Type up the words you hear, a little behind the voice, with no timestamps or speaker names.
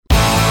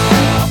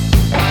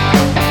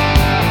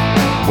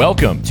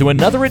Welcome to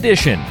another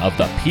edition of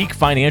the Peak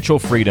Financial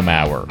Freedom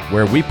Hour,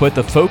 where we put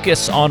the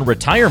focus on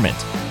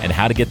retirement and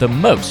how to get the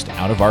most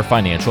out of our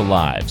financial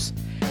lives.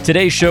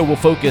 Today's show will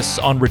focus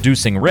on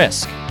reducing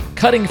risk,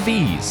 cutting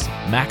fees,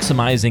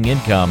 maximizing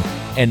income,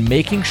 and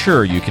making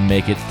sure you can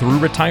make it through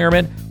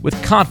retirement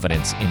with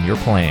confidence in your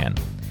plan.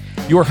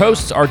 Your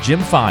hosts are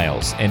Jim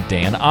Files and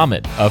Dan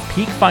Ahmed of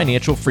Peak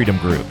Financial Freedom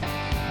Group.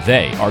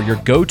 They are your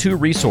go-to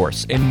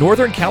resource in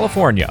Northern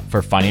California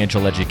for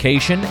financial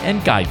education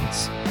and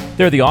guidance.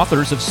 They're the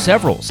authors of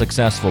several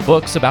successful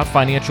books about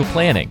financial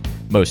planning,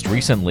 most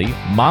recently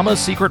Mama's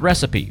Secret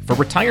Recipe for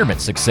Retirement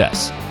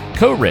Success,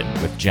 co-written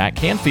with Jack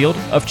Canfield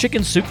of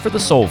Chicken Soup for the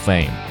Soul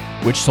fame,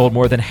 which sold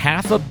more than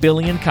 500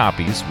 million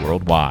copies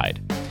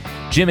worldwide.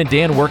 Jim and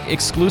Dan work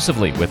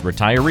exclusively with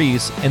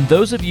retirees and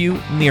those of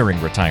you nearing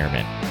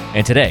retirement.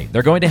 And today,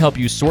 they're going to help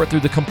you sort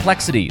through the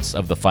complexities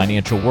of the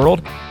financial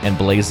world and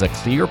blaze a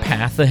clear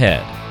path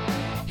ahead.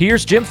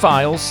 Here's Jim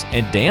Files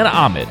and Dan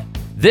Ahmed.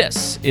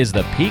 This is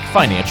the Peak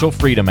Financial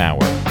Freedom Hour.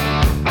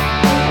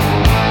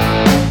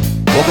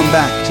 Welcome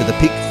back to the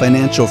Peak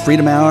Financial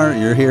Freedom Hour.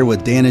 You're here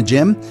with Dan and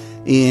Jim,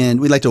 and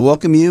we'd like to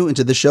welcome you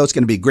into the show. It's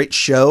going to be a great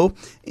show,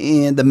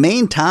 and the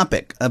main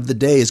topic of the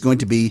day is going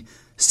to be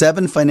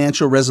 7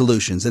 financial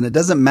resolutions, and it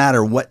doesn't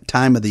matter what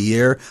time of the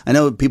year. I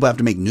know people have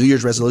to make New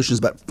Year's resolutions,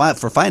 but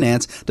for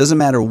finance, it doesn't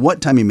matter what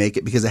time you make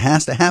it because it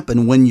has to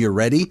happen when you're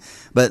ready.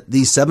 But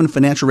these 7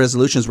 financial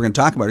resolutions we're going to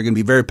talk about are going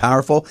to be very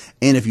powerful,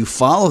 and if you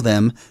follow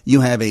them,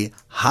 you have a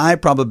high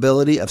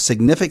probability of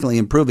significantly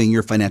improving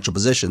your financial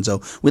position.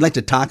 So we'd like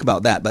to talk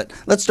about that. But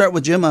let's start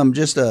with Jim.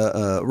 Just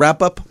a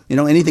wrap up.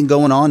 Anything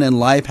going on in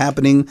life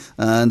happening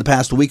in the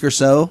past week or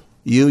so?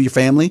 You, your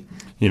family?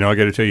 I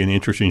got to tell you an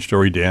interesting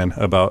story, Dan.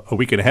 About a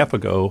week and a half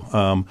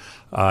ago,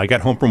 I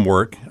got home from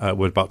work. It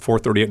was about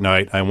 4:30 at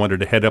night. I wanted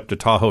to head up to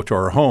Tahoe to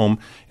our home,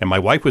 and my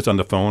wife was on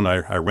the phone.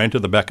 I ran to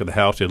the back of the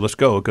house, said, let's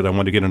go, because I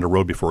wanted to get on the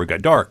road before it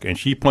got dark. And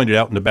she pointed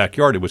out in the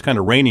backyard. It was kind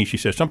of rainy. She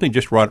said, something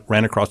just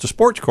ran across the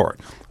sports court.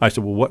 I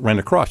said, well, what ran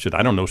across? She said,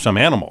 I don't know, some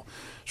animal.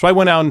 So I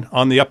went out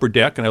on the upper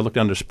deck, and I looked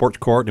down the sports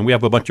court, and we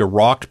have a bunch of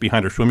rocks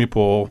behind our swimming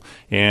pool.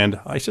 And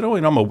I said, I'm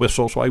going to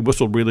whistle. So I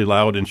whistled really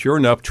loud, and sure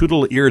enough, 2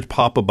 little ears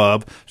pop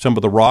above some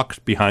of the rocks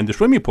behind the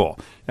swimming pool.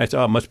 And I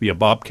said, it must be a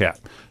bobcat.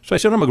 So I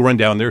said, I'm going to run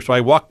down there. So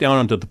I walked down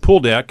onto the pool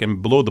deck,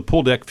 and below the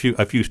pool deck,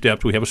 a few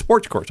steps, we have a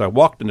sports court. So I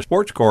walked in the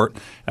sports court,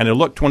 and I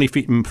looked 20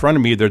 feet in front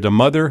of me. There's a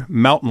mother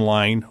mountain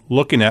lion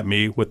looking at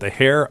me with the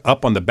hair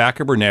up on the back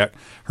of her neck.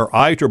 Her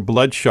eyes are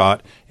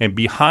bloodshot, and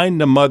behind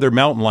the mother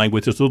mountain lion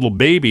was this little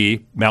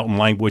baby mountain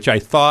lion, which I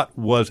thought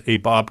was a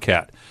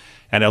bobcat.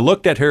 And I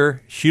looked at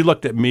her. She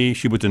looked at me.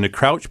 She was in a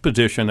crouched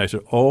position. I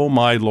said, oh,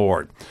 my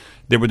Lord.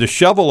 There was a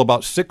shovel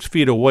about 6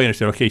 feet away, and I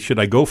said, okay, should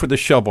I go for the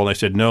shovel? And I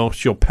said, no,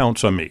 she'll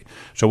pounce on me.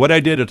 So what I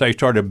did is I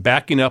started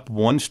backing up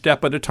one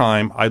step at a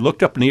time. I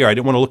looked up in the air. I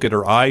didn't want to look at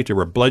her eyes. They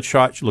were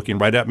bloodshot. She was looking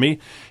right at me.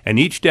 And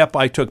each step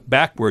I took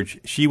backwards,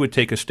 she would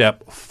take a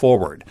step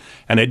forward.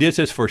 And I did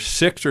this for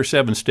 6 or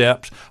 7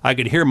 steps. I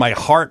could hear my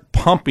heart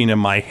pumping in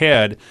my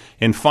head.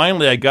 And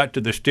finally, I got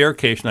to the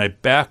staircase, and I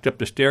backed up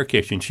the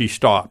staircase, and she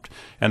stopped.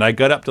 And I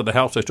got up to the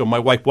house. I told my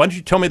wife, why didn't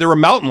you tell me there were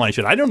mountain lions?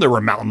 She said, I didn't know there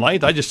were mountain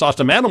lions. I just saw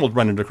some animals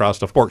running across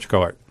the sports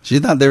court. She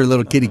thought they were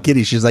little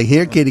kitty. She's like,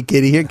 here, kitty,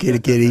 here,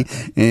 kitty.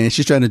 And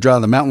she's trying to draw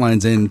the mountain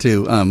lions in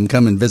to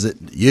come and visit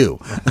you.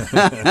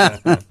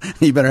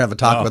 You better have a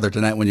talk with her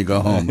tonight when you go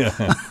home.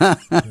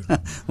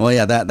 Well,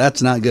 yeah,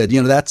 that's not good.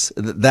 That's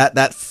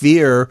that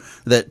fear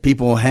that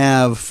people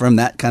have from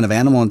that kind of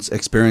animal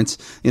experience.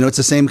 It's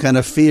the same kind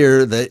of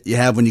fear that you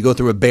have when you go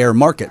through a bear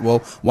market. Well,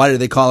 why do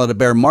they call it a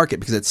bear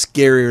market? Because it's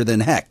scarier than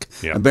heck.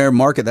 Yeah. A bear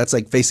market, that's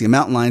like facing a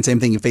mountain lion. Same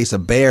thing, you face a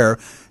bear.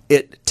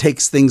 It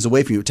takes things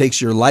away from you. It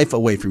takes your life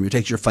away from you. It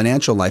takes your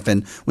financial life.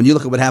 And when you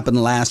look at what happened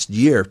last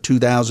year,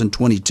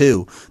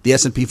 2022, the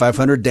S&P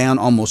 500 down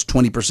almost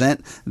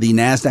 20%, the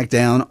NASDAQ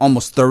down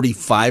almost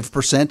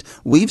 35%.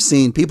 We've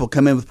seen people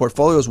come in with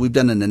portfolios. We've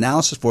done an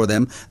analysis for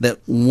them that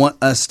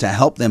want us to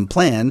help them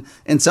plan.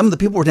 And some of the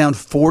people were down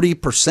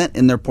 40%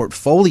 in their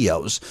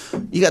portfolios.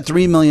 You got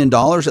 $3 million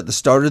at the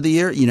start of the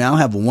year. You now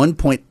have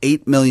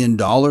 $1.8 million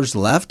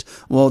left.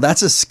 Well,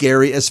 that's as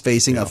scary as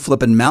facing a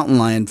flipping mountain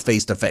lion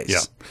face to face. Yeah.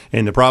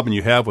 And the problem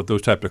you have with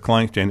those type of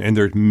clients, and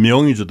there's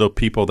millions of those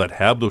people that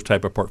have those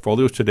type of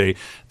portfolios today,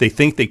 they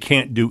think they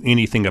can't do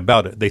anything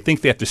about it. They think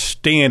they have to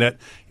stay in it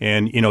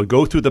and,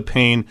 go through the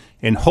pain,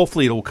 and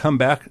hopefully it will come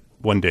back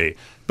one day.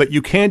 But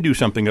you can do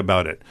something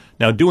about it.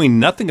 Now, doing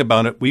nothing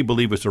about it, we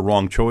believe, is the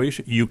wrong choice.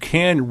 You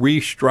can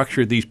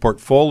restructure these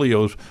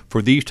portfolios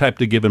for these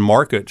types of given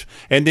markets,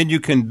 and then you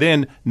can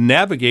then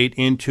navigate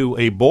into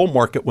a bull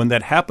market when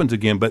that happens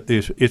again. But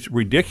it's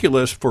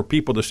ridiculous for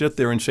people to sit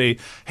there and say,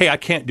 hey, I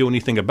can't do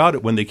anything about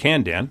it when they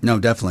can, Dan. No,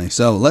 definitely.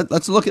 So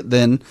let's look at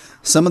then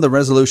some of the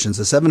resolutions,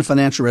 the 7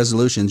 financial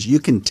resolutions you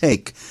can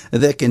take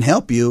that can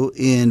help you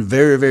in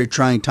very, very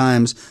trying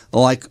times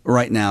like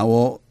right now.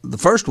 Well, the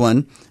first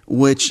one,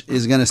 which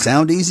is going to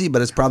sound easy,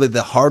 but it's probably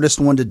the hardest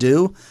one to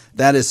do,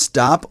 that is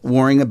stop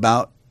worrying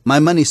about my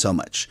money so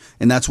much.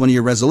 And that's one of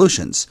your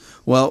resolutions.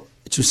 Well,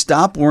 to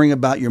stop worrying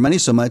about your money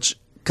so much,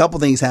 couple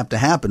things have to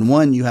happen.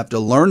 One, you have to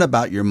learn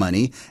about your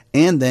money,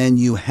 and then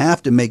you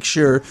have to make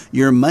sure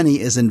your money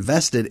is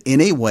invested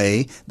in a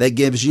way that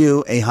gives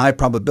you a high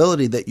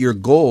probability that your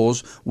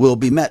goals will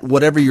be met,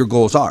 whatever your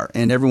goals are.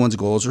 And everyone's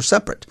goals are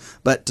separate.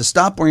 But to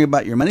stop worrying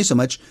about your money so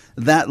much,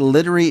 that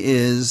literally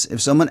is,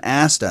 if someone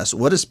asked us,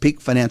 what does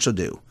Peak Financial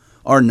do?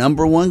 Our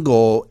number one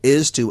goal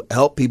is to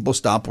help people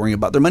stop worrying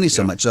about their money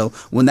so much. So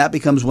when that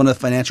becomes one of the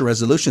financial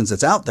resolutions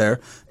that's out there,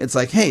 it's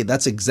like, hey,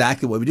 that's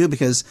exactly what we do,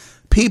 because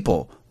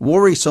people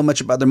worry so much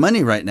about their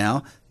money right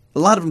now. A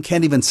lot of them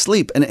can't even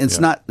sleep, and it's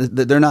not,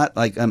 they're not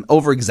like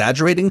over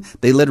exaggerating.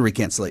 They literally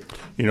can't sleep.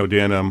 You know,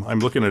 Dan, I'm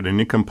looking at an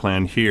income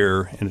plan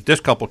here, and this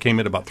couple came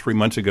in about 3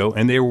 months ago,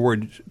 and they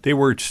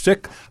were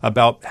sick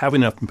about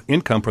having enough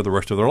income for the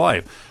rest of their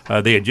life.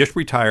 They had just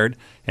retired,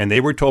 and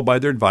they were told by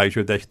their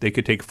advisor that they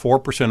could take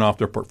 4% off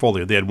their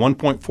portfolio. They had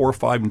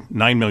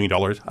 $1.459 million,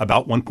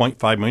 about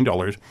 $1.5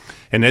 million,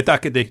 and they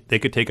thought they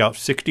could take out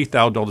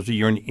 $60,000 a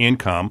year in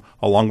income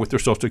along with their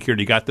Social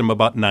Security. Got them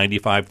about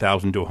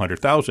 $95,000 to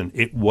 $100,000.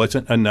 It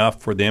wasn't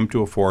enough for them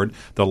to afford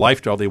the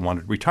lifestyle they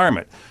wanted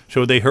retirement.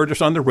 So they heard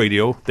us on the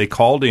radio. They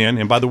called in,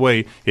 and by the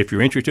way, if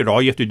you're interested,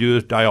 all you have to do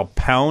is dial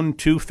pound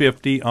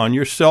 250 on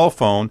your cell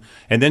phone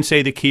and then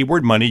say the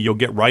keyword money. You'll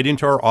get right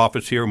into our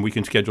office here, and we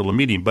can schedule a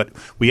meeting. But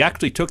we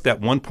actually took that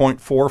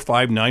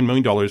 $1.459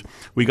 million.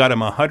 We got them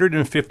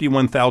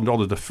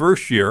 $151,000 the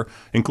first year,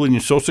 including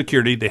Social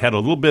Security. They had a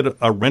little bit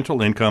of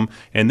rental income,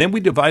 and then we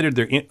divided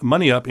their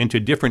money up into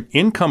different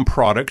income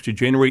products to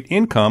generate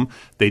income.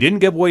 They didn't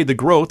give away the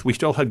growth. We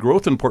still had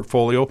growth in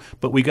portfolio,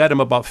 but we got them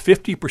about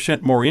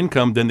 50% more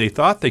income than they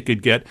thought they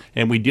could get,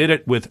 and we did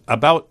it with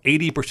about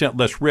 80%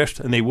 less risk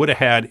than they would have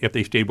had if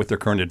they stayed with their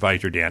current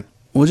advisor, Dan.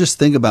 Well, just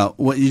think about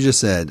what you just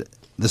said.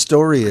 The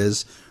story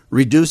is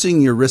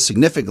reducing your risk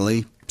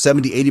significantly,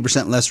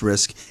 70-80% less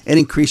risk, and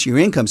increase your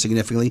income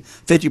significantly,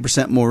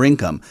 50% more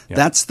income. Yeah.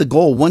 That's the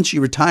goal. Once you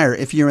retire,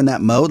 if you're in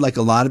that mode, like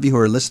a lot of you who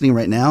are listening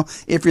right now,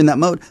 if you're in that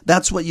mode,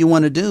 that's what you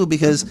want to do,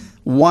 because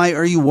why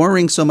are you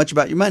worrying so much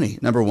about your money?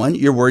 Number one,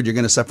 you're worried you're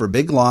going to suffer a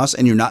big loss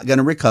and you're not going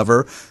to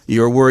recover.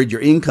 You're worried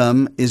your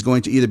income is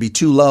going to either be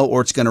too low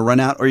or it's going to run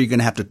out, or you're going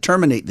to have to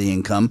terminate the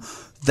income.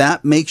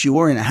 That makes you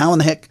worry. And how in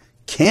the heck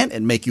can't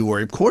it make you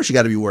worry? Of course you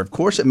got to be worried. Of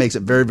course it makes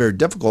it very, very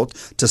difficult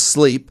to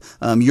sleep.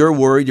 You're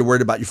worried. You're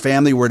worried about your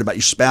family. You're worried about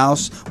your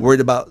spouse. Worried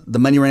about the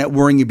money right now.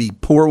 Worrying you'd be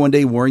poor one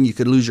day. Worrying you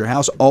could lose your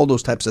house. All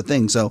those types of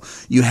things. So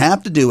you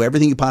have to do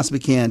everything you possibly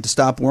can to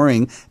stop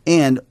worrying.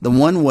 And the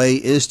one way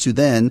is to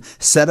then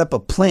set up a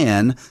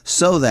plan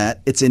so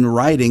that it's in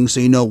writing,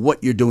 so you know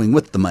what you're doing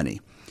with the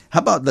money. How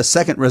about the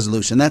second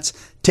resolution? That's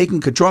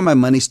taking control of my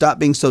money, stop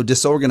being so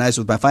disorganized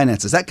with my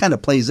finances. That kind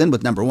of plays in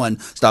with number one,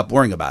 stop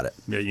worrying about it.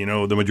 Yeah, you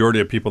know, the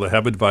majority of people that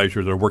have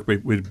advisors or work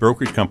with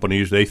brokerage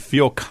companies, they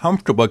feel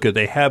comfortable because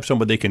they have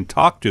someone they can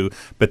talk to,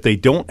 but they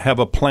don't have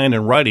a plan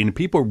in writing.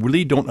 People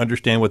really don't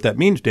understand what that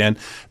means, Dan.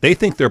 They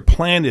think their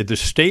plan is the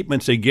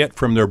statements they get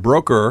from their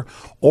broker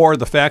or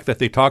the fact that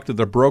they talk to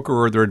their broker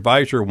or their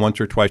advisor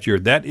once or twice a year.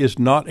 That is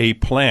not a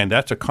plan.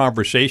 That's a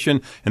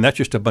conversation, and that's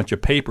just a bunch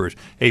of papers.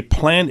 A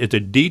plan is a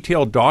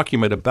detailed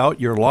document about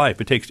your life.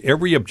 It takes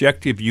every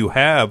objective you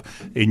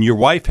have and your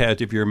wife has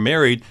if you're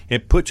married,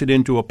 it puts it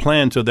into a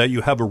plan so that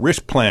you have a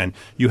risk plan,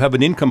 you have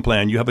an income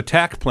plan, you have a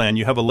tax plan,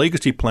 you have a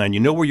legacy plan. You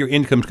know where your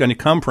income's going to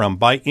come from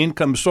by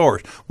income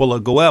source. Will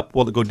it go up?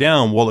 Will it go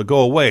down? Will it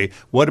go away?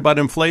 What about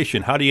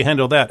inflation? How do you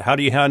handle that? How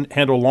do you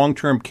handle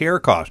long-term care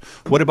costs?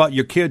 What about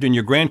your kids and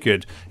your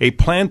grandkids? A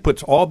plan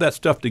puts all that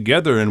stuff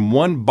together in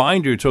one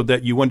binder so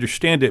that you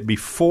understand it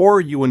before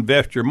you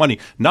invest your money,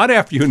 not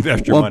after you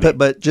invest your money.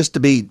 But just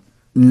to be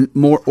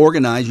more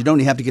organized, you don't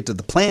even have to get to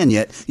the plan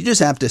yet. You just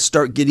have to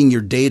start getting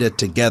your data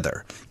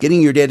together,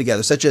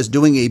 such as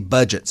doing a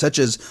budget, such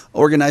as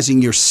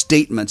organizing your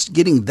statements.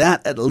 Getting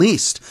that at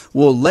least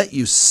will let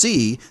you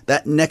see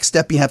that next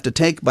step you have to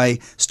take by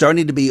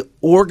starting to be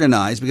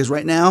organized, because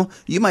right now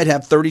you might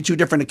have 32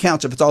 different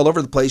accounts. If it's all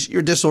over the place,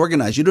 you're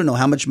disorganized. You don't know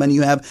how much money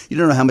you have. You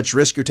don't know how much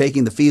risk you're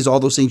taking, the fees, all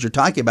those things you're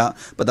talking about.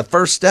 But the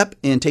first step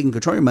in taking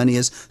control of your money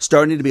is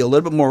starting to be a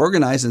little bit more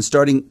organized and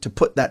starting to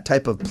put that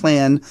type of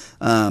plan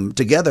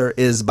together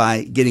is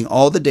by getting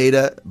all the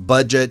data,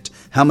 budget,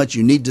 how much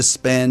you need to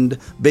spend,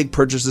 big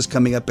purchases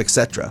coming up,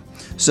 etc.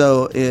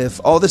 So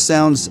if all this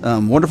sounds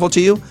wonderful to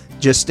you,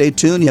 just stay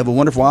tuned. You have a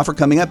wonderful offer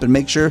coming up, and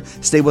make sure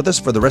stay with us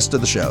for the rest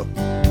of the show.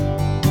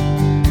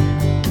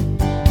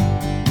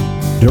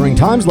 During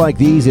times like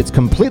these, it's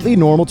completely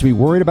normal to be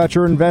worried about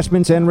your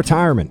investments and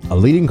retirement. A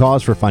leading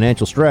cause for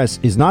financial stress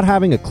is not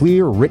having a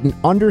clear, written,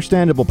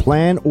 understandable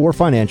plan or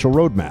financial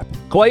roadmap.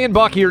 Clay and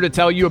Buck here to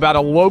tell you about a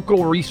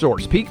local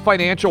resource, Peak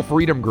Financial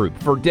Freedom Group.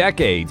 For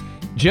decades,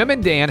 Jim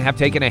and Dan have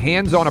taken a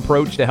hands-on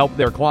approach to help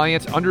their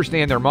clients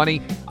understand their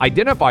money,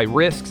 identify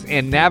risks,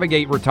 and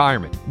navigate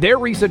retirement. Their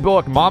recent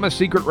book, Mama's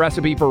Secret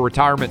Recipe for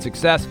Retirement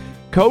Success,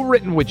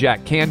 co-written with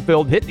Jack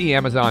Canfield, hit the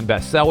Amazon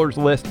bestsellers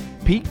list.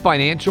 Peak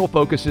Financial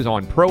focuses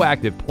on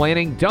proactive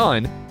planning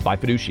done by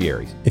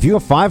fiduciaries. If you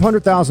have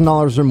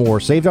 $500,000 or more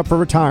saved up for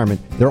retirement,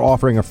 they're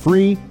offering a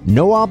free,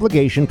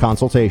 no-obligation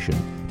consultation.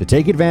 To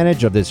take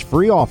advantage of this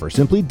free offer,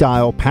 simply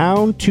dial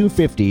pound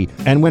 250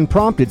 and when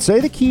prompted,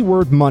 say the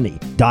keyword money.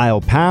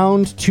 Dial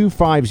pound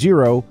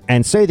 250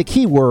 and say the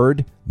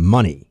keyword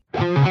money.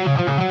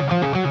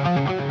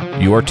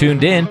 You are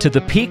tuned in to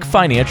the Peak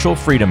Financial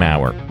Freedom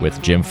Hour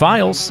with Jim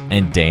Files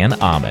and Dan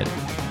Ahmed.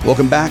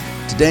 Welcome back.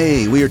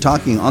 Today we are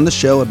talking on the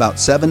show about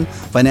 7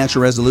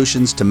 financial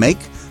resolutions to make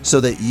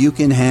so that you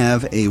can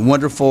have a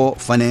wonderful,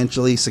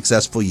 financially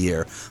successful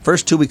year.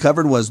 First 2 we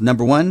covered was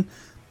number 1,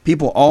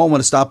 people all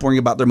want to stop worrying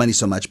about their money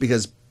so much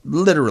because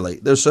literally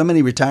there's so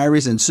many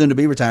retirees and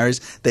soon-to-be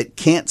retirees that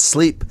can't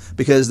sleep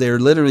because they're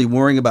literally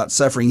worrying about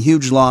suffering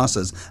huge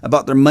losses,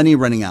 about their money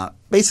running out,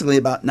 basically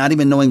about not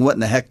even knowing what in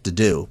the heck to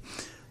do.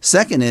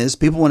 Second is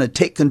people want to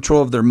take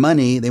control of their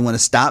money. They want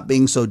to stop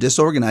being so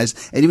disorganized.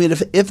 And even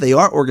if they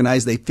are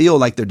organized, they feel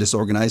like they're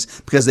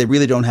disorganized because they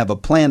really don't have a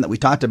plan that we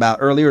talked about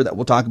earlier that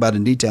we'll talk about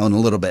in detail in a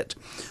little bit.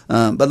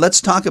 But let's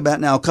talk about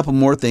now a couple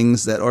more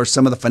things that are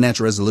some of the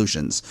financial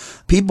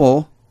resolutions.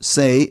 People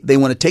say they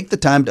want to take the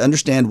time to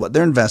understand what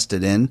they're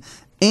invested in,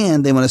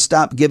 and they want to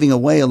stop giving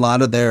away a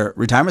lot of their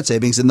retirement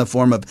savings in the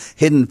form of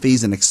hidden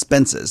fees and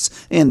expenses.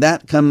 And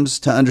that comes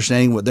to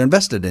understanding what they're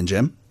invested in,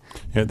 Jim.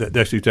 Yeah,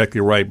 that's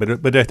exactly right.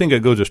 But I think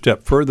it goes a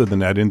step further than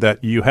that in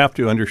that you have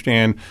to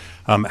understand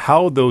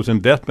how those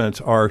investments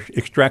are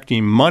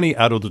extracting money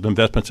out of those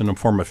investments in the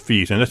form of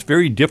fees. And that's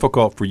very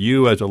difficult for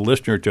you as a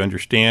listener to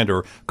understand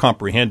or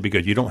comprehend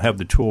because you don't have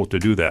the tools to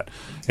do that.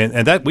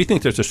 And that we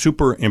think that's a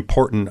super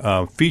important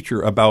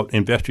feature about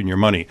investing your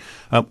money.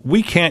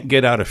 We can't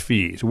get out of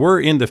fees. We're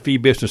in the fee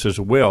business as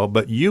well.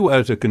 But you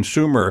as a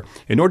consumer,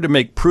 in order to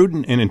make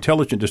prudent and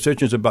intelligent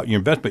decisions about your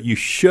investment, you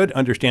should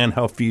understand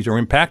how fees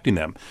are impacting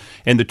them.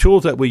 And the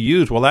tools that we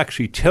use will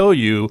actually tell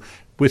you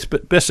with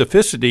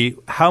specificity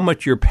how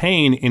much you're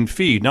paying in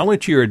fees, not only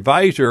to your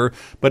advisor,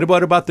 but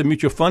what about the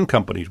mutual fund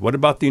companies? What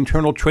about the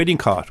internal trading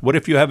costs? What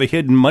if you have a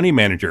hidden money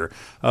manager?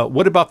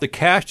 What about the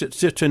cash that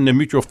sits in the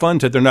mutual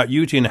funds that they're not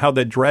using and how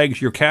that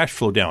drags your cash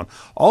flow down?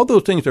 All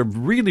those things are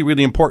really,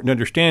 really important to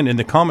understand, and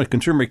the common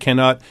consumer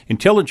cannot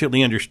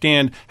intelligently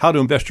understand how to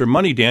invest their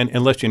money, Dan,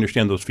 unless you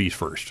understand those fees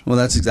first. Well,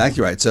 that's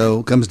exactly right. So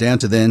it comes down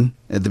to then,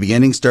 at the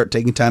beginning, start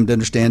taking time to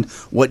understand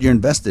what you're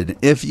invested in.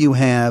 If you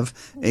have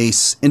a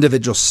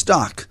individual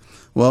stock,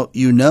 well,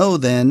 you know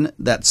then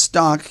that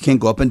stock can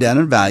go up and down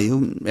in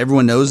value.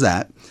 Everyone knows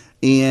that.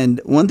 And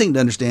one thing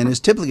to understand is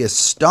typically a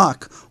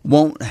stock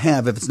won't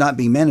have, if it's not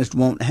being managed,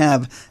 won't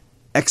have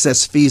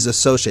excess fees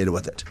associated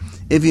with it.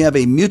 If you have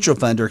a mutual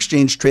fund or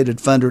exchange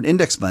traded fund or an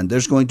index fund,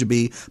 there's going to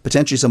be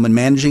potentially someone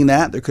managing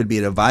that. There could be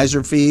an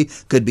advisor fee,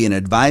 could be an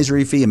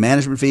advisory fee, a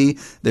management fee.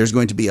 There's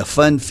going to be a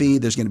fund fee.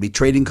 There's going to be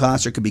trading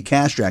costs. There could be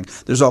cash drag.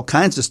 There's all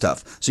kinds of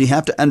stuff. So you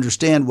have to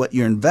understand what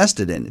you're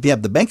invested in. If you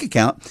have the bank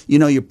account, you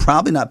know you're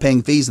probably not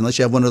paying fees unless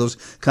you have one of those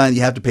kind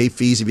you have to pay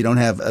fees if you don't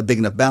have a big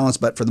enough balance.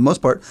 But for the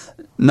most part,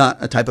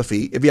 not a type of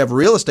fee. If you have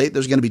real estate,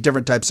 there's going to be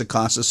different types of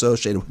costs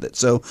associated with it.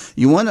 So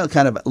you want to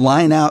kind of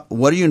line out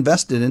what are you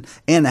invested in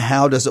and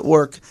how does it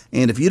work.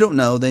 And if you don't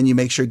know, then you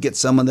make sure to get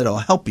someone that will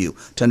help you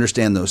to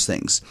understand those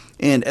things.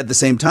 And at the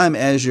same time,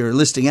 as you're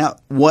listing out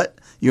what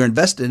you're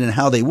invested in and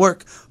how they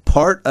work,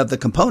 part of the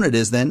component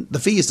is then the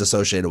fees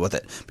associated with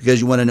it,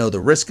 because you want to know the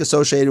risk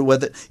associated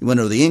with it. You want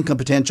to know the income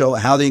potential,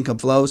 how the income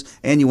flows,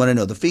 and you want to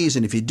know the fees.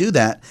 And if you do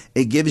that,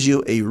 it gives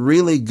you a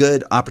really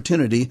good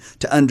opportunity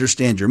to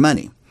understand your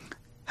money.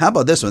 How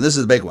about this one? This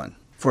is a big one.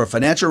 For a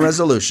financial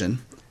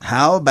resolution,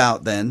 how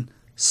about then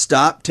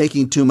stop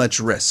taking too much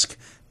risk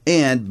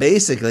and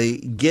basically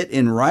get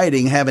in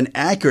writing, have an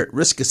accurate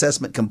risk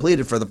assessment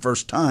completed for the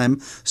first time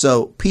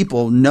so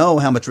people know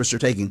how much risk they're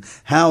taking.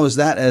 How is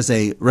that as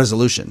a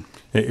resolution?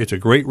 It's a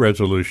great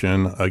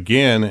resolution.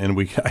 Again, and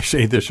I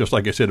say this just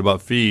like I said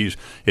about fees,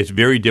 it's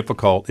very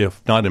difficult,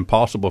 if not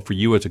impossible, for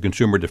you as a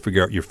consumer to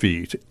figure out your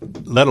fees,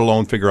 let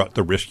alone figure out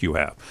the risk you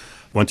have.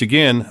 Once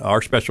again,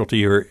 our specialty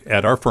here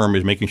at our firm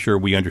is making sure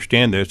we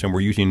understand this and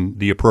we're using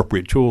the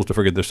appropriate tools to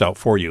figure this out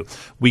for you.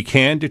 We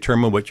can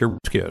determine what your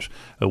risk is.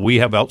 We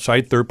have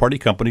outside third-party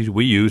companies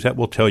we use that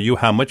will tell you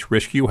how much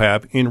risk you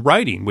have in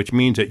writing, which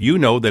means that you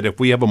know that if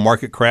we have a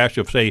market crash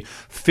of, say,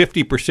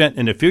 50%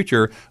 in the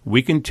future,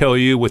 we can tell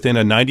you within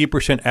a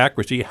 90%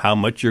 accuracy how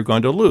much you're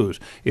going to lose.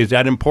 Is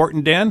that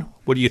important, Dan?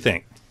 What do you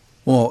think?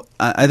 Well,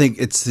 I think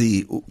it's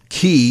the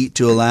key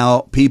to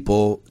allow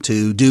people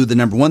to do the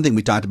number one thing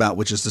we talked about,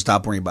 which is to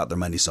stop worrying about their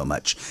money so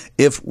much.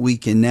 If we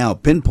can now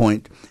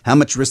pinpoint how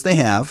much risk they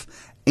have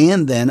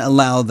and then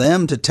allow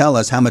them to tell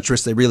us how much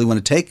risk they really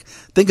want to take,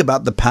 think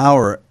about the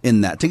power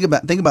in that. Think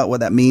about what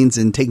that means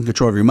in taking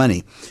control of your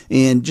money.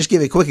 And just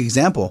give a quick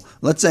example.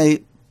 Let's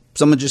say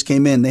someone just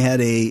came in. They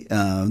had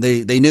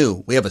they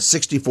knew we have a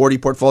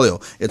 60-40 portfolio.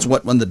 It's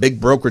what one of the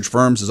big brokerage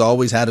firms has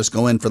always had us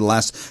go in for the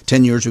last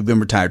 10 years we've been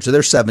retired. So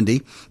they're 70.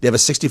 They have a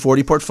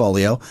 60-40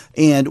 portfolio.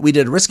 And we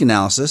did a risk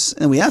analysis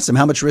and we asked them,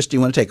 how much risk do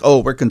you want to take?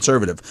 Oh, we're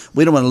conservative.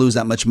 We don't want to lose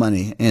that much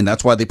money. And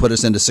that's why they put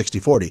us into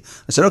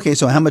 60-40. I said, okay,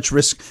 so how much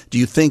risk do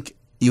you think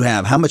you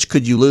have? How much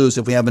could you lose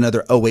if we have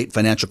another 2008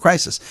 financial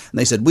crisis? And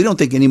they said, we don't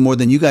think any more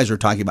than you guys are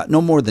talking about,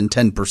 no more than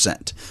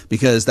 10%,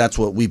 because that's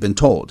what we've been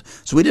told.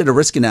 So we did a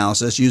risk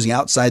analysis using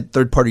outside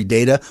third-party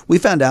data. We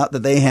found out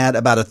that they had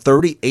about a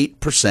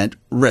 38%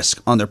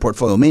 risk on their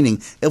portfolio,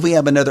 meaning if we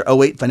have another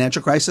 2008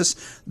 financial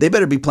crisis, they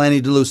better be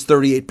planning to lose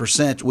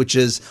 38%, which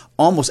is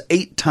almost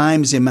 8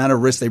 times the amount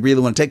of risk they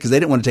really want to take, because they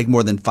didn't want to take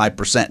more than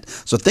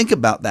 5%. So think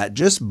about that.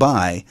 Just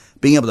by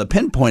being able to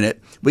pinpoint it,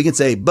 we can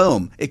say,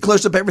 boom, it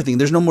clears up everything.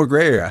 There's no more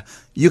gray area.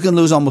 You can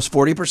lose almost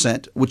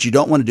 40%, which you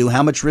don't want to do.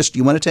 How much risk do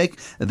you want to take?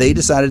 They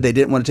decided they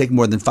didn't want to take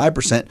more than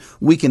 5%.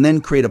 We can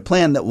then create a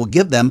plan that will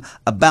give them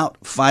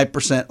about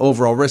 5%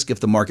 overall risk if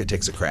the market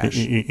takes a crash.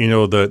 You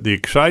know, the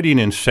exciting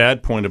and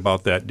sad point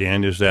about that,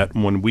 Dan, is that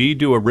when we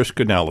do a risk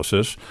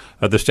analysis,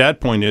 the sad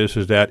point is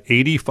that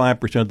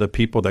 85% of the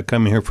people that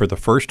come here for the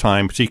first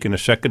time seeking a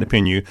second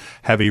opinion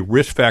have a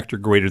risk factor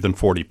greater than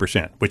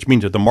 40%, which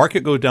means if the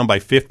market goes down by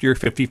 50 or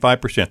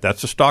 55%,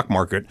 that's the stock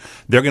market,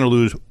 they're going to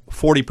lose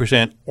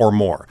 40% or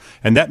more.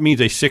 And that means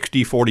a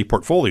 60-40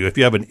 portfolio. If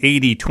you have an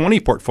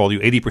 80-20 portfolio,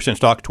 80%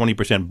 stock,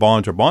 20%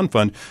 bonds or bond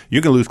fund,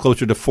 you're going to lose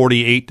closer to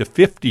 48 to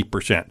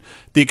 50%.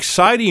 The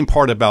exciting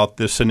part about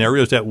this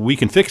scenario is that we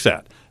can fix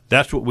that.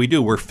 That's what we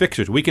do. We're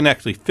fixers. We can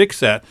actually fix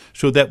that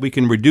so that we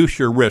can reduce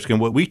your risk. And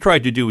what we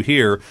tried to do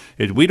here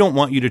is we don't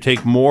want you to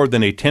take more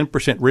than a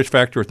 10% risk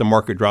factor if the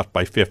market drops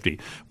by 50.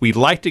 We'd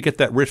like to get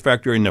that risk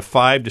factor in the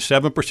 5 to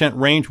 7%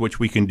 range,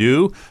 which we can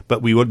do,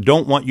 but we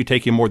don't want you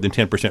taking more than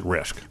 10%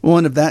 risk. Well,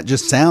 and if that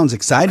just sounds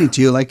exciting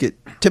to you, like it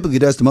typically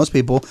does to most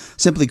people,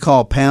 simply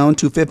call pound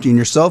 250 on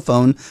your cell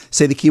phone,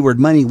 say the keyword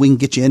money, we can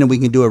get you in and we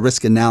can do a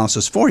risk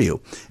analysis for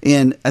you.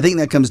 And I think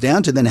that comes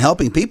down to then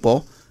helping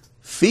people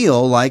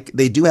feel like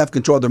they do have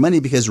control of their money,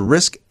 because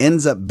risk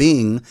ends up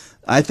being,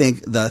 I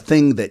think, the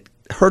thing that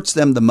hurts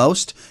them the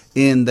most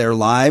in their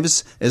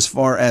lives, as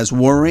far as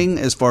worrying,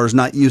 as far as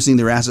not using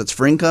their assets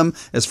for income,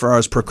 as far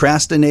as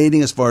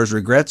procrastinating, as far as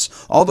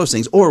regrets, all those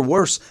things, or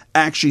worse,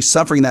 actually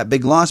suffering that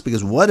big loss.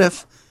 Because what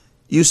if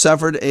you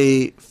suffered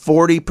a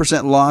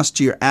 40% loss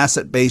to your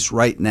asset base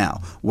right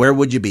now? Where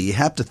would you be? You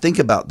have to think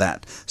about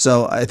that.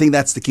 So I think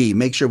that's the key.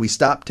 Make sure we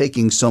stop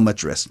taking so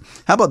much risk.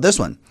 How about this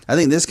one? I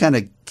think this kind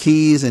of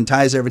keys and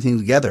ties everything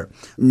together.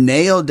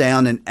 Nail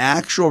down an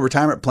actual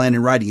retirement plan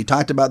in writing. You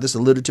talked about this,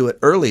 alluded to it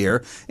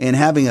earlier, and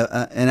having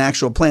an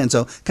actual plan.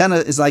 So kind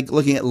of is like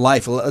looking at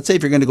life. Let's say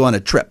if you're going to go on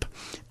a trip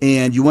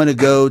and you want to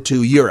go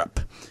to Europe,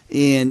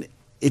 and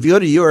if you go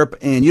to Europe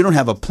and you don't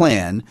have a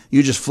plan,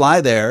 you just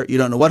fly there, you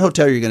don't know what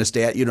hotel you're going to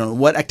stay at, you don't know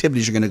what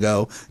activities you're going to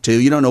go to,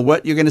 you don't know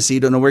what you're going to see, you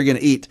don't know where you're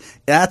going to eat.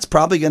 That's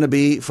probably going to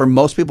be, for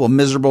most people, a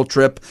miserable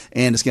trip,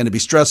 and it's going to be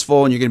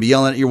stressful, and you're going to be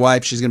yelling at your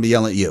wife, she's going to be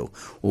yelling at you.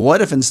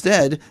 What if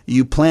instead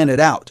you plan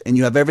it out and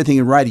you have everything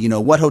in writing? You know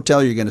what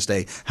hotel you're going to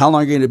stay, how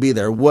long you're going to be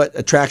there, what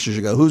attractions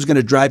you go, who's going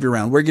to drive you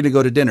around, where you're going to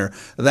go to dinner.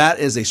 That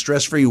is a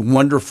stress-free,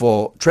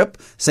 wonderful trip.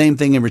 Same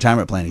thing in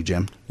retirement planning,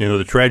 Jim. You know,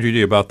 the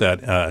tragedy about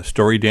that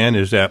story, Dan,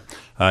 is that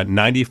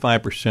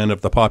 95%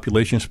 of the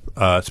population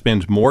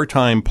spends more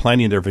time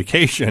planning their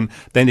vacation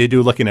than they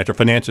do looking at their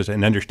finances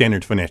and understanding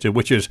their finances,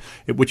 which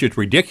is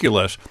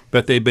ridiculous.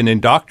 But they've been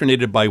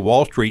indoctrinated by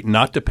Wall Street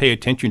not to pay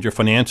attention to your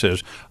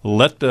finances.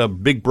 Let the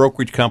big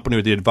brokerage company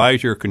or the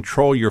advisor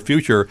control your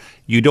future.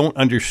 You don't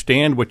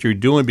understand what you're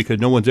doing because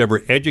no one's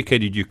ever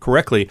educated you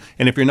correctly.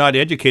 And if you're not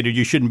educated,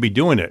 you shouldn't be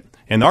doing it.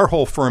 And our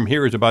whole firm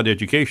here is about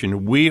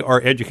education. We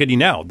are educating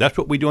now. That's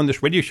what we do on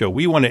this radio show.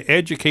 We want to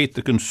educate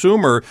the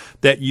consumer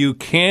that you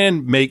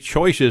can make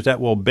choices that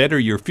will better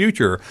your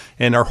future.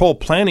 And our whole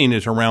planning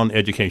is around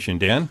education,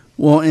 Dan.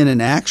 Well, in an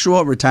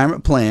actual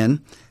retirement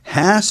plan,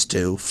 has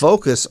to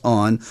focus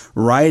on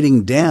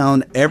writing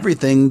down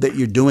everything that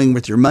you're doing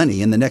with your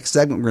money. In the next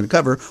segment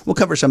we'll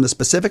cover some of the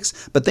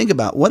specifics, but think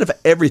about what if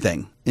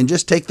everything, and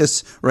just take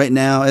this right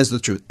now as the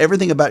truth,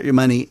 everything about your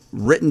money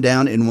written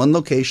down in one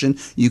location.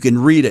 You can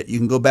read it, you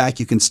can go back,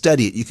 you can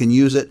study it, you can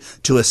use it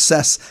to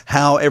assess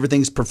how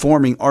everything's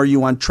performing. Are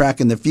you on track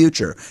in the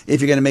future?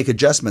 If you're going to make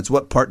adjustments,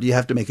 what part do you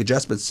have to make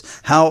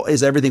adjustments? How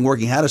is everything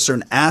working? How do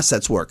certain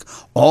assets work?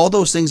 All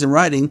those things in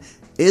writing.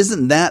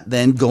 Isn't that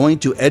then going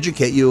to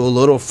educate you a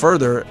little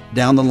further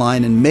down the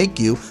line and make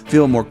you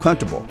feel more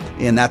comfortable?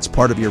 And that's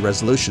part of your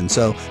resolution.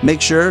 So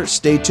make sure,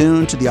 stay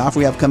tuned to the offer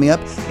we have coming up,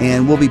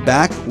 and we'll be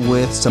back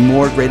with some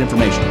more great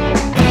information.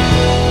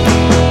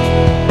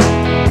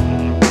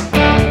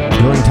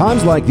 During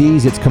times like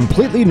these, it's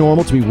completely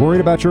normal to be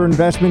worried about your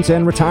investments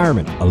and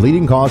retirement. A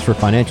leading cause for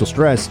financial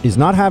stress is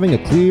not having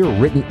a clear,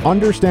 written,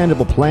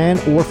 understandable plan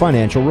or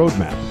financial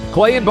roadmap.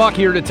 Clay and Buck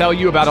here to tell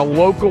you about a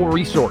local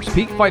resource,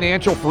 Peak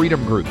Financial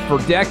Freedom Group. For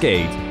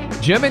decades,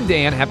 Jim and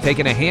Dan have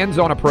taken a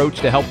hands-on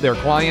approach to help their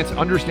clients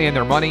understand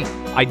their money,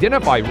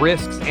 identify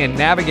risks, and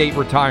navigate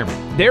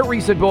retirement. Their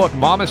recent book,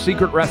 Mama's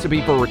Secret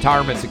Recipe for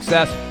Retirement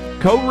Success,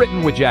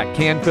 co-written with Jack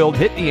Canfield,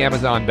 hit the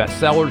Amazon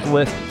bestsellers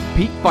list.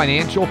 Peak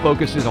Financial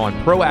focuses on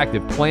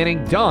proactive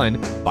planning done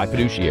by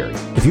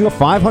fiduciaries. If you have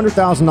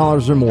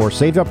 $500,000 or more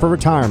saved up for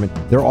retirement,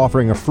 they're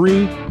offering a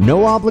free,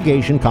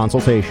 no-obligation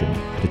consultation.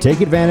 To take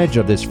advantage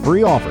of this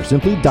free offer,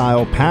 simply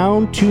dial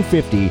pound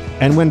 250,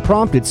 and when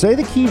prompted, say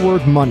the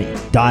keyword money.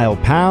 Dial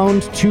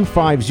pound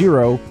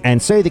 250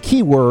 and say the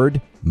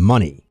keyword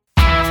money.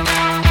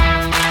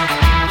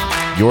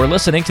 You're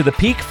listening to the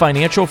Peak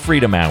Financial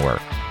Freedom Hour.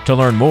 To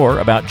learn more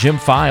about Jim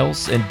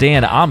Files and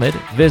Dan Ahmed,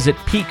 visit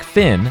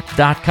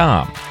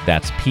peakfin.com.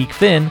 That's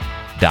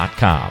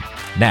peakfin.com.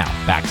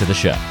 Now, back to the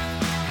show.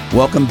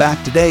 Welcome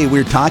back. Today,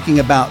 we're talking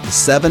about the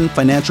 7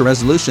 financial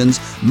resolutions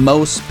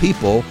most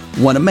people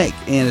want to make.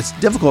 And it's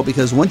difficult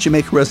because once you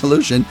make a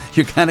resolution,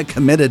 you're kind of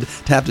committed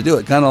to have to do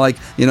it. Kind of like,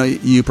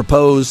 you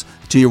propose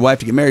to your wife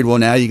to get married. Well,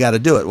 now you got to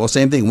do it. Well,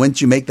 same thing. Once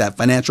you make that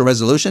financial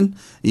resolution,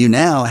 you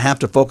now have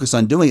to focus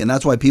on doing it. And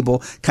that's why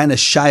people kind of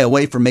shy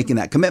away from making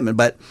that commitment.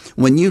 But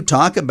when you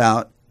talk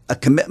about a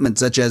commitment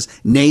such as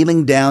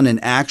nailing down an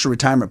actual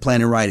retirement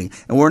plan in writing.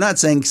 And we're not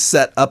saying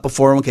set up a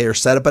 401k or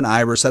set up an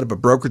IRA or set up a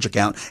brokerage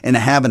account and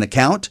have an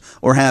account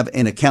or have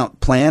an account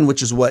plan,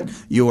 which is what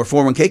your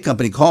 401k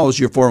company calls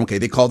your 401k.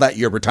 They call that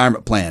your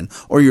retirement plan,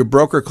 or your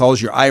broker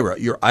calls your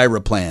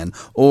IRA plan,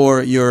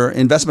 or your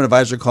investment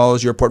advisor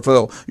calls your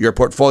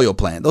portfolio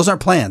plan. Those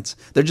aren't plans.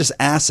 They're just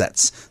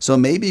assets. So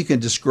maybe you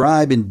can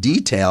describe in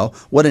detail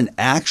what an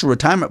actual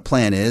retirement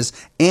plan is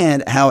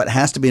and how it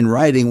has to be in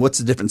writing, what's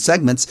the different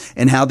segments,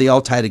 and how they all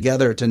tie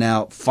together to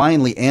now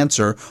finally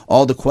answer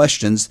all the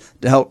questions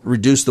to help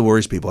reduce the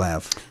worries people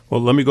have. Well,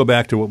 let me go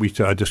back to what we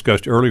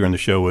discussed earlier in the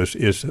show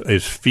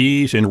is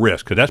fees and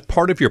risk, because that's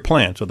part of your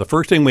plan. So the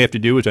first thing we have to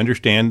do is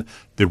understand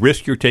the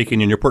risk you're taking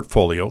in your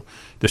portfolio.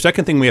 The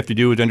second thing we have to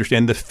do is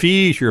understand the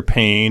fees you're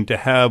paying to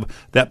have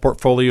that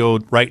portfolio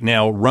right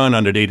now run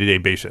on a day-to-day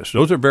basis.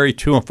 Those are very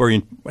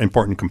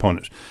important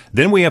components.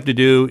 Then we have to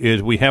do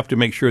is we have to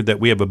make sure that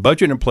we have a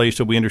budget in place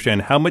so we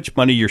understand how much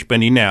money you're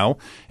spending now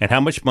and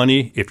how much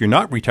money, if you're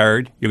not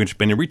retired, you're going to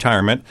spend in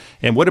retirement.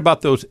 And what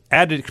about those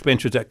added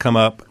expenses that come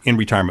up in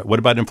retirement? What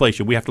about inflation?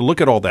 We have to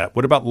look at all that.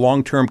 What about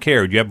long-term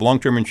care? Do you have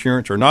long-term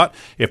insurance or not?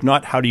 If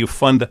not, how do you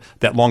fund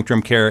that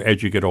long-term care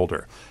as you get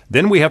older?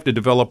 Then we have to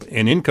develop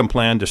an income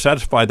plan to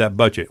satisfy that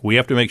budget. We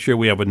have to make sure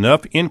we have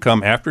enough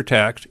income after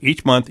tax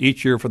each month,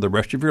 each year for the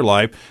rest of your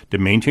life to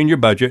maintain your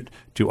budget,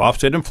 to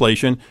offset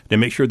inflation, to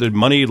make sure there's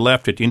money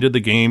left at the end of the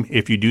game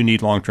if you do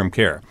need long-term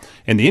care.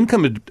 And the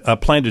income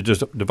plan is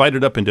just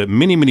divided up into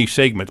many, many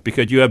segments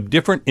because you have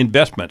different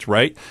investments,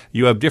 right?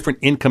 You have different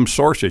income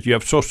sources. You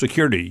have Social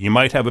Security. You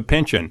might have a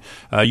pension.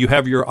 You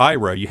have your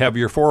IRA. You have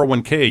your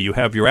 401k. You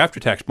have your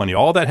after-tax money.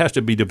 All that has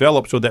to be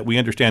developed so that we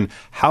understand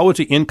how is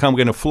the income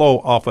going to flow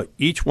off of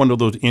each one of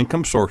those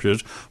income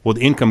sources. Will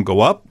the income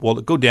go up? Will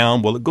it go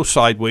down? Will it go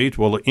sideways?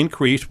 Will it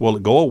increase? Will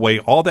it go away?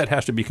 All that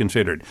has to be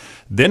considered.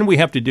 Then we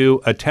have to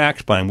do a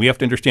tax plan. We have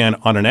to understand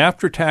on an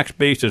after-tax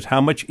basis how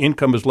much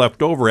income is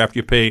left over after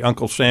you pay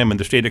Uncle Sam in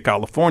the state of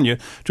California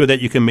so that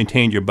you can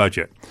maintain your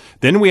budget.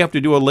 Then we have to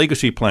do a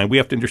legacy plan. We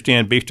have to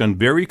understand, based on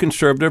very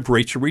conservative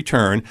rates of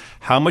return,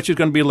 how much is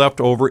going to be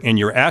left over in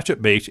your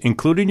asset base,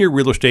 including your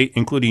real estate,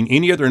 including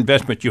any other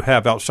investment you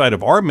have outside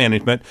of our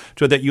management,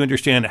 so that you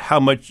understand how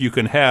much you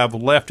can have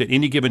left at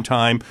any given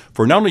time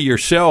for not only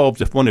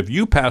yourselves if one of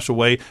you pass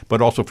away,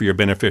 but also for your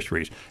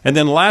beneficiaries. And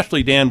then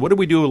lastly, Dan, what do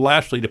we do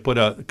lastly to put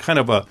a kind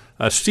of a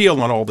seal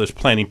on all this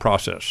planning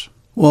process?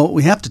 Well,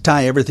 we have to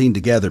tie everything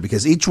together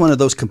because each one of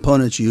those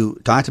components you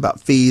talked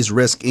about, fees,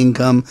 risk,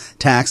 income,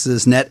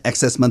 taxes, net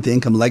excess monthly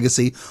income,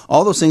 legacy,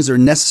 all those things are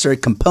necessary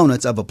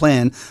components of a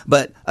plan.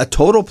 But a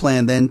total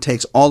plan then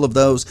takes all of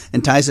those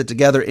and ties it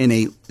together in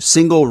a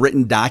single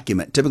written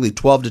document, typically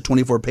 12 to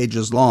 24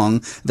 pages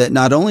long, that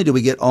not only do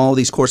we get all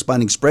these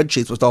corresponding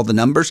spreadsheets with all the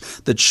numbers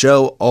that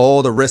show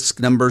all the risk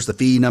numbers, the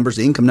fee numbers,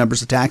 the income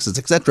numbers, the taxes,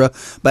 etc.,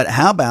 but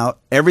how about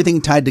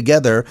everything tied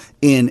together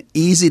in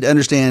easy to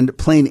understand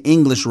plain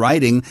English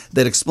writing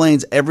that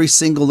explains every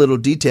single little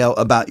detail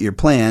about your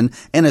plan,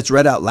 and it's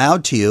read out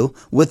loud to you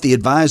with the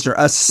advisor,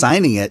 us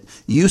signing it.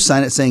 You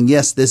sign it saying,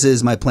 yes, this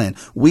is my plan.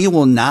 We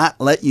will not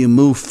let you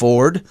move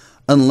forward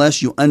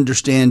unless you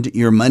understand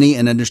your money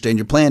and understand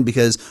your plan,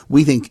 because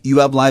we think you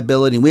have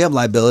liability and we have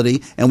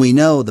liability, and we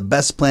know the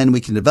best plan we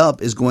can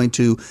develop is going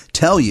to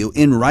tell you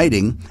in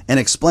writing and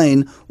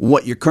explain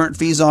what your current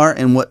fees are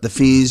and what the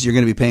fees you're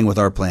going to be paying with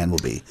our plan will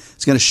be.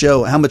 It's going to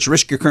show how much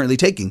risk you're currently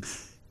taking.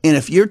 And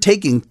if you're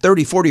taking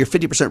 30, 40, or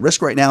 50%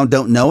 risk right now and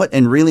don't know it,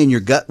 and really in your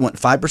gut want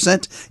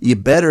 5%, you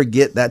better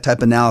get that type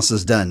of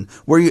analysis done.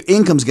 Where your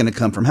income's going to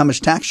come from, how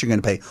much tax you're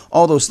going to pay,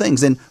 all those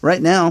things. And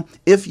right now,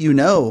 if you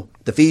know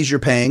the fees you're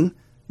paying,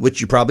 which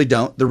you probably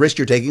don't, the risk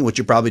you're taking, which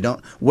you probably don't,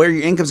 where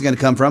your income's going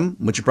to come from,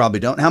 which you probably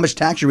don't, how much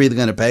tax you're really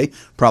going to pay,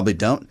 probably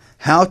don't,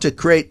 how to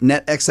create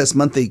net excess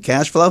monthly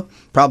cash flow,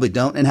 probably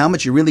don't, and how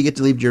much you really get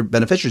to leave to your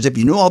beneficiaries. If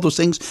you know all those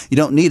things, you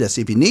don't need us.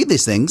 If you need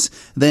these things,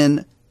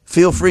 then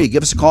feel free.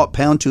 Give us a call at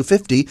pound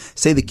 250.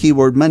 Say the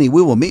keyword money.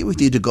 We will meet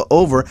with you to go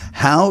over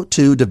how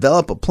to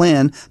develop a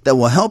plan that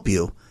will help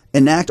you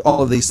enact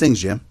all of these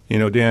things, Jim. You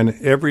know, Dan,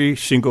 every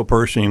single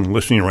person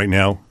listening right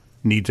now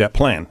needs that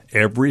plan.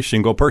 Every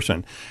single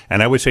person.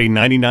 And I would say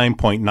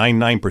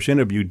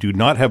 99.99% of you do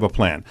not have a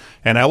plan.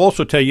 And I'll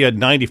also tell you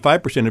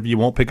 95% of you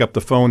won't pick up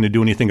the phone to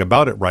do anything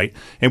about it right.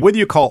 And whether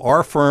you call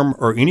our firm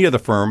or any other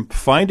firm,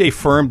 find a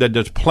firm that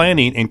does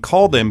planning and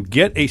call them,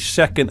 get a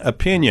second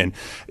opinion.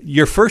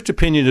 Your first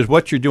opinion is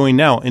what you're doing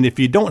now. And if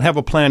you don't have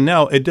a plan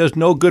now, it does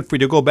no good for you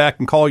to go back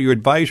and call your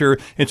advisor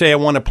and say, I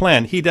want a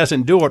plan. He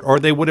doesn't do it, or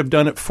they would have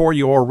done it for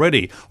you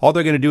already. All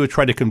they're going to do is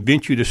try to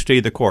convince you to stay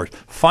the course.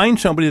 Find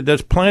somebody that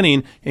does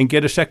planning and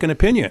get a second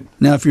opinion.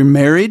 Now, if you're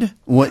married,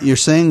 what you're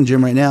saying,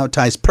 Jim, right now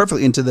ties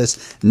perfectly into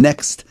this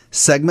next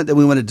segment that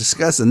we want to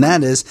discuss, and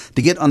that is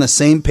to get on the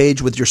same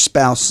page with your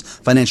spouse,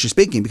 financially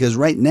speaking, because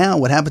right now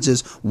what happens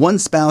is one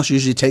spouse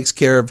usually takes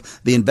care of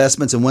the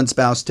investments and one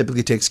spouse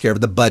typically takes care of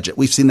the budget.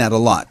 We've seen that a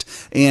lot.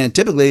 And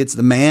typically it's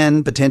the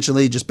man,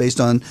 potentially just based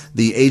on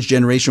the age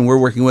generation we're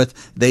working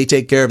with, they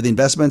take care of the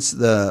investments,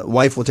 the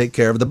wife will take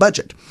care of the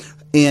budget.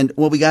 And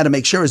what we got to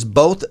make sure is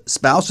both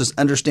spouses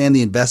understand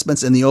the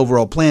investments and the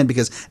overall plan,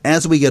 because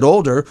as we get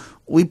older,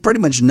 we pretty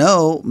much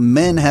know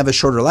men have a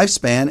shorter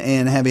lifespan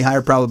and have a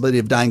higher probability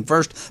of dying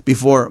first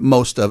before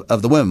most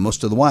of the women,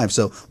 most of the wives.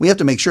 So we have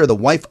to make sure the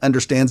wife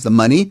understands the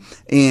money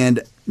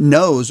and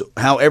knows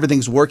how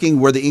everything's working,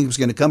 where the income's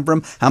going to come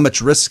from, how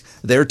much risk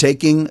they're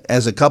taking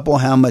as a couple,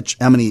 how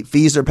many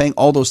fees they're paying,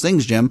 all those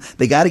things, Jim.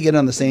 They got to get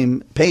on the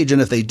same page.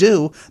 And if they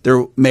do,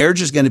 their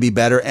marriage is going to be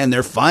better and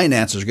their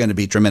finances are going to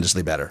be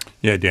tremendously better.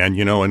 Yeah, Dan,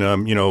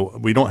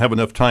 we don't have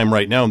enough time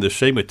right now in this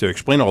segment to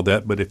explain all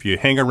that, but if you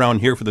hang around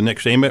here for the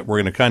next segment, we're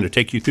going to kind of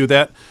take you through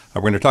that.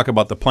 We're going to talk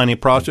about the planning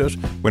process.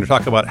 We're going to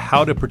talk about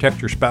how to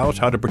protect your spouse,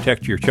 how to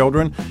protect your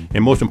children,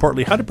 and most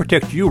importantly, how to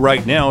protect you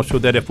right now so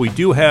that if we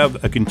do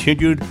have a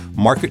continued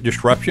market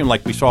disruption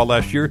like we saw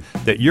last year,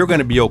 that you're going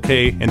to be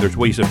okay and there's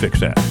ways to fix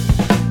that.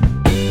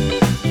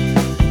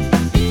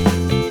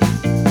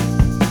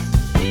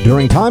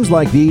 During times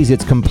like these,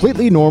 it's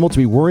completely normal to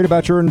be worried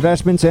about your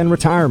investments and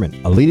retirement.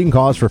 A leading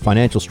cause for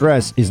financial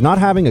stress is not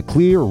having a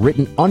clear,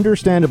 written,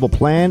 understandable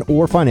plan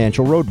or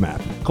financial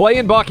roadmap. Clay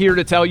and Buck here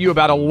to tell you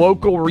about a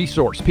local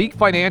resource, Peak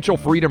Financial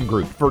Freedom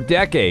Group. For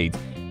decades,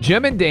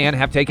 Jim and Dan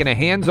have taken a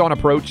hands-on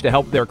approach to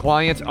help their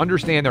clients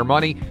understand their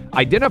money,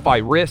 identify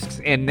risks,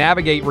 and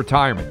navigate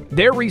retirement.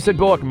 Their recent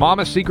book,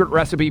 Mama's Secret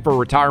Recipe for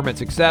Retirement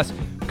Success,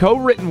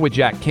 co-written with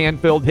Jack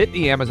Canfield, hit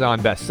the Amazon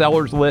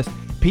bestsellers list.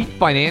 Peak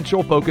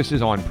Financial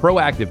focuses on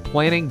proactive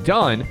planning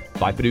done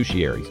by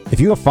fiduciaries.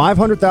 If you have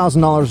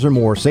 $500,000 or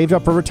more saved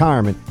up for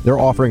retirement, they're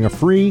offering a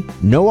free,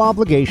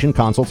 no-obligation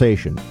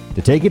consultation.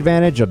 To take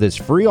advantage of this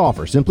free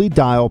offer, simply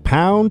dial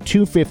pound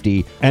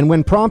 250, and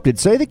when prompted,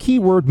 say the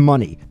keyword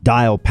money.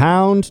 Dial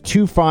pound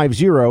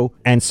 250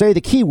 and say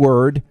the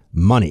keyword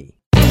money.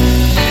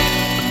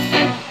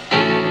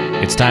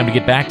 It's time to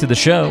get back to the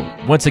show.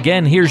 Once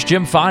again, here's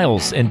Jim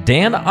Files and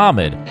Dan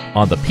Ahmed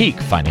on the Peak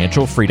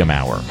Financial Freedom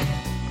Hour.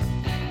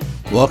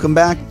 Welcome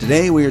back.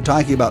 Today we are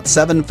talking about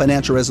 7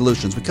 financial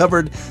resolutions. We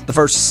covered the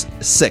first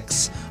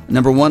 6.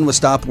 Number 1 was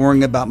stop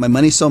worrying about my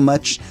money so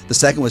much. The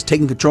second was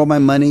taking control of my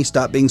money,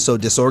 stop being so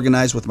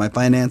disorganized with my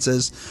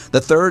finances.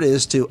 The third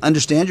is to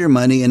understand your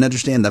money and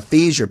understand the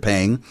fees you're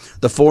paying.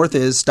 The fourth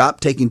is stop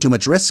taking too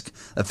much risk.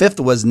 The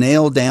fifth was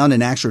nail down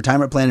an actual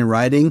retirement plan in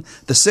writing.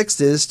 The sixth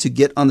is to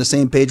get on the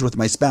same page with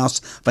my spouse,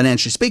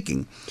 financially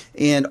speaking.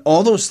 And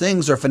all those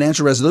things are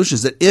financial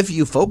resolutions that if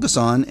you focus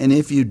on and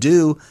if you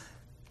do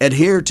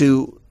adhere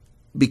to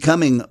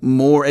becoming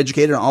more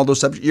educated on all those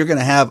subjects, you're going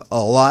to have a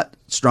lot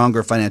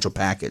stronger financial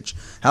package.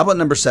 How about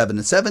number 7?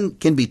 And 7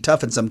 can be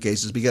tough in some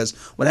cases because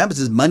what happens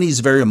is money is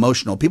very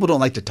emotional. People don't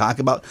like to talk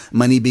about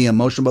money being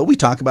emotional, but we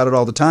talk about it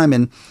all the time.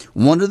 And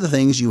one of the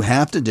things you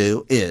have to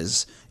do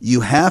is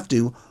you have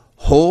to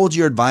hold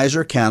your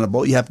advisor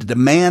accountable. You have to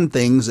demand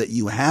things that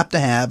you have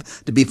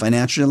to be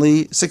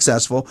financially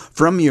successful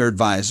from your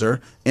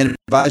advisor. And an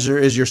advisor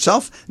is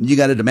yourself. You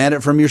got to demand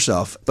it from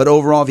yourself. But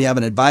overall, if you have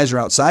an advisor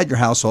outside your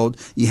household,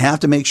 you have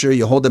to make sure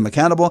you hold them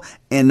accountable.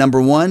 And number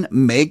 1,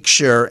 make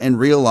sure and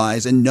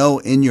realize and know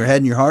in your head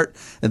and your heart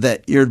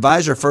that your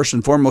advisor, first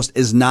and foremost,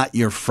 is not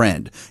your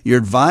friend. Your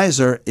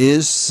advisor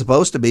is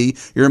supposed to be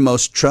your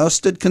most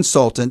trusted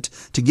consultant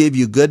to give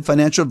you good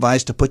financial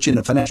advice, to put you in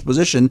a financial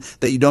position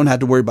that you don't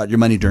have to worry about your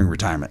money during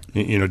retirement.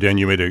 Dan,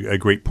 you made a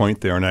great point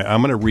there, and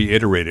I'm going to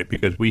reiterate it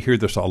because we hear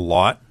this a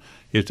lot.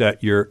 Is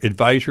that your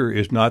advisor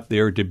is not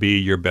there to be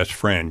your best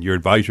friend. Your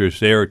advisor is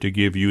there to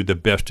give you the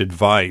best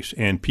advice.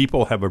 And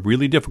people have a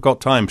really difficult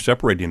time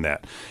separating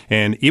that.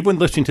 And even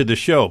listening to the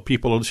show,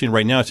 people are listening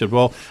right now and said,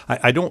 well,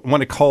 I don't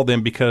want to call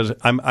them because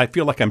I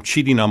feel like I'm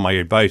cheating on my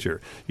advisor.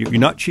 You're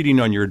not cheating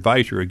on your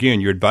advisor. Again,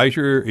 your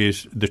advisor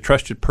is the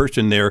trusted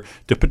person there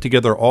to put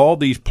together all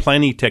these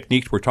planning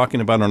techniques we're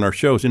talking about on our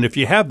shows. And if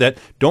you have that,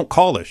 don't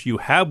call us. You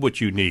have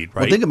what you need,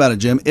 right? Well, think about it,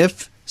 Jim.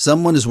 If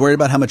someone is worried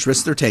about how much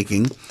risk they're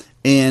taking,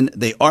 and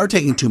they are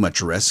taking too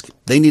much risk,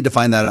 they need to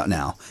find that out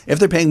now. If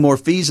they're paying more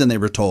fees than they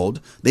were told,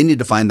 they need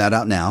to find that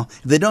out now.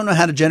 If they don't know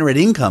how to generate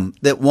income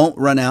that won't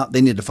run out,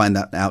 they need to find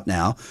that out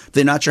now. If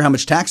they're not sure how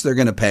much tax they're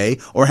going to pay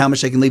or how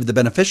much they can leave the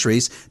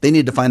beneficiaries, they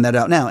need to find that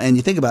out now. And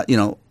you think about,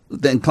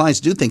 then clients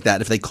do think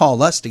that if they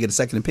call us to get a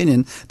second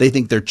opinion, they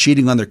think they're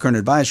cheating on their current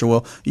advisor.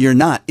 Well, you're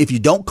not. If you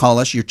don't call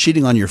us, you're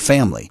cheating on your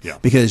family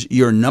because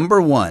your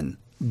number one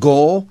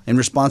goal and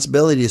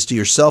responsibility is to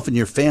yourself and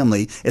your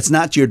family. It's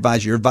not to your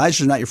advisor. Your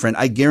advisor is not your friend.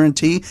 I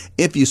guarantee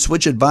if you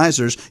switch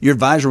advisors, your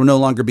advisor will no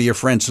longer be your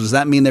friend. So does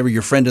that mean they were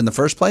your friend in the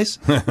first place?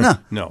 No.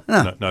 No,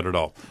 not at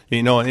all.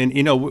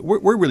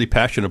 We're really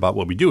passionate about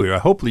what we do here.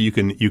 Hopefully you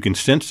can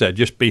sense that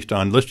just based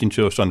on listening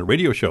to us on the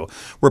radio show.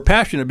 We're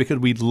passionate because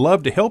we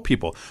love to help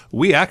people.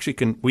 We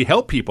actually we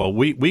help people.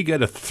 We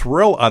get a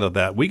thrill out of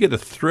that. We get a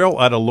thrill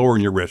out of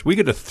lowering your risk. We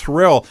get a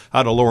thrill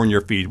out of lowering your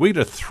fees. We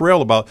get a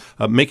thrill about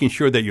making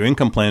sure that your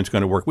income plan is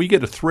going to work. We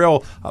get a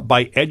thrill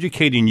by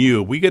educating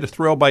you. We get a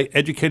thrill by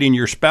educating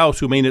your spouse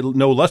who may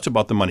know less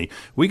about the money.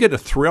 We get a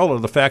thrill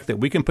of the fact that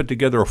we can put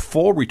together a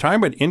full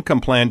retirement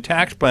income plan,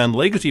 tax plan,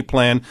 legacy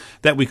plan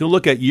that we can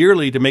look at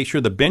yearly to make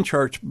sure the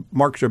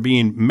benchmarks are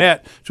being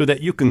met so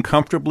that you can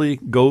comfortably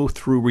go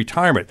through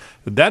retirement.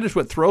 That is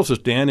what thrills us,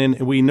 Dan, and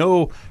we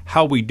know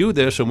how we do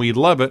this and we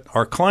love it.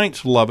 Our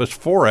clients love us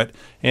for it.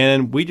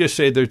 And we just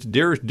say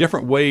there's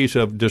different ways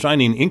of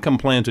designing income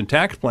plans and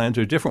tax plans.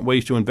 There's different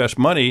ways to invest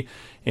money.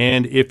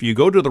 And if you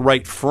go to the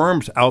right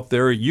firms out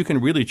there, you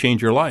can really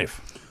change your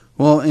life.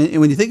 Well, and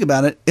when you think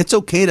about it, it's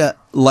okay to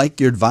like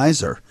your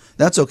advisor.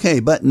 That's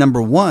okay. But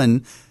number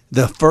one,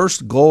 the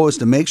first goal is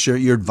to make sure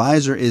your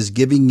advisor is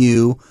giving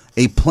you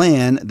a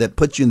plan that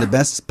puts you in the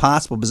best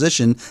possible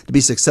position to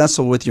be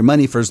successful with your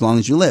money for as long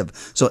as you live.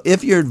 So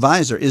if your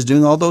advisor is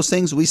doing all those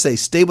things, we say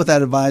stay with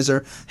that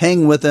advisor,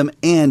 hang with them,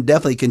 and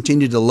definitely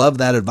continue to love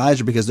that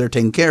advisor because they're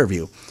taking care of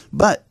you.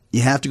 But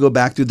you have to go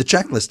back through the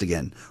checklist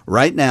again.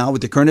 Right now,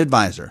 with your current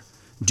advisor,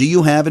 do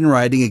you have in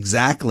writing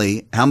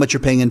exactly how much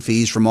you're paying in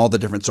fees from all the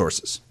different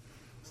sources?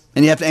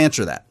 And you have to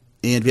answer that.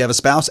 And if you have a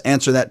spouse,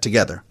 answer that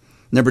together.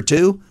 Number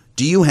two,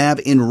 do you have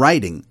in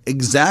writing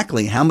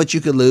exactly how much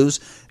you could lose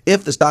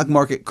if the stock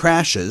market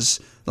crashes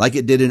like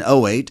it did in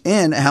 2008?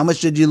 And how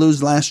much did you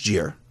lose last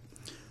year?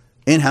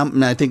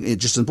 And I think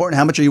it's just important,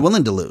 how much are you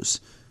willing to lose?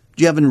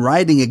 Do you have in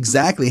writing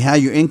exactly how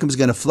your income is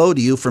going to flow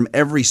to you from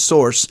every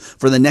source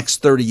for the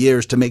next 30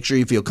 years to make sure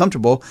you feel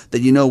comfortable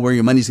that you know where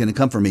your money is going to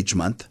come from each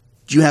month?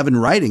 Do you have in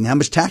writing how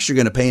much tax you're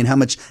going to pay and how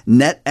much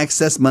net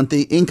excess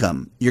monthly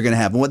income you're going to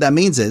have? And what that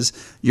means is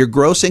your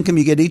gross income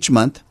you get each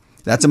month,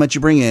 that's how much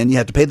you bring in. You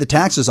have to pay the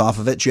taxes off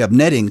of it. So you have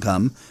net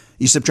income.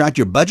 You subtract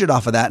your budget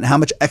off of that and how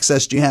much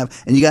excess do you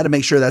have? And you got to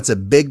make sure that's a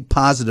big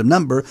positive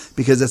number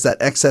because it's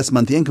that excess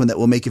monthly income that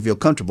will make you feel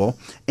comfortable.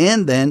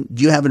 And then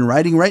do you have in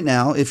writing right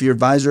now, if your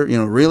advisor,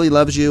 really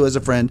loves you as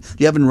a friend, do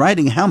you have in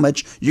writing how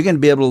much you're going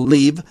to be able to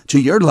leave to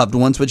your loved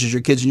ones, which is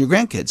your kids and your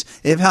grandkids?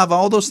 If you have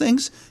all those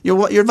things,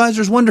 your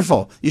advisor is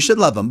wonderful. You should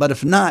love them. But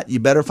if not, you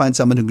better find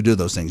someone who can do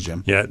those things,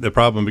 Jim. Yeah, the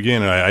problem,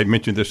 again, I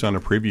mentioned this on a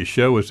previous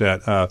show, is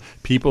that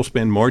people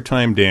spend more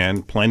time,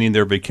 Dan, planning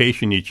their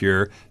vacation each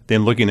year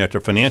than looking at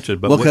their finances.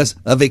 But because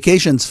a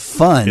vacation's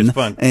fun, it's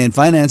fun, and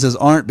finances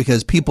aren't,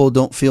 because people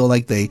don't feel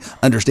like they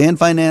understand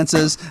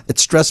finances.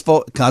 It's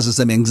stressful. It causes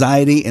them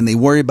anxiety, and they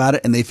worry about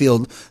it, and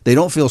they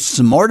don't feel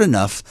smart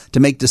enough to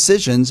make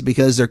decisions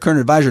because their current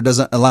advisor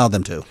doesn't allow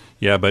them to.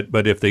 Yeah,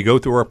 but if they go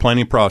through our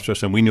planning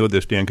process, and we know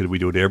this, Dan, because we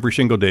do it every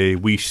single day,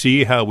 we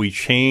see how we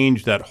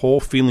change that whole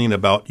feeling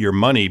about your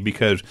money.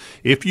 Because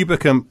if you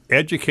become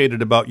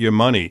educated about your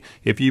money,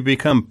 if you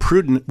become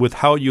prudent with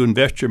how you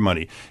invest your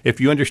money,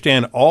 if you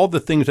understand all the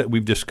things that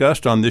we've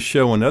discussed on this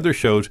show and other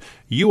shows,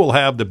 you will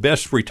have the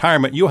best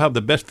retirement. You'll have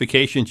the best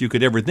vacations you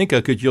could ever think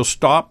of because you'll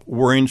stop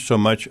worrying so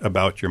much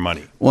about your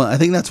money. Well, I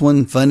think that's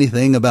one funny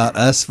thing about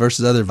us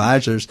versus other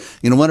advisors.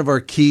 One of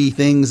our key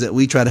things that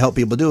we try to help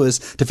people do is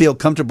to feel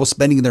comfortable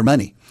spending their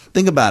money.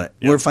 Think about it.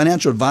 Yep. We're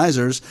financial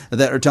advisors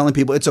that are telling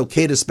people it's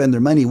okay to spend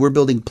their money. We're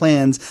building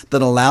plans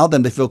that allow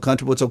them to feel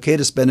comfortable. It's okay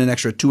to spend an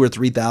extra $2,000 or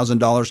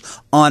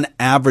 $3,000 on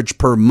average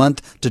per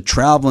month to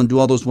travel and do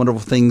all those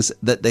wonderful things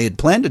that they had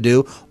planned to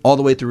do all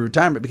the way through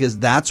retirement, because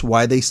that's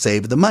why they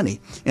save the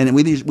money. And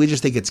we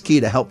just think it's key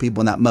to help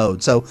people in that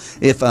mode. So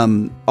if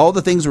all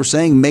the things we're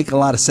saying make a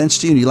lot of sense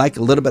to you and you like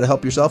a little bit of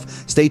help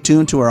yourself, stay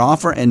tuned to our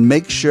offer and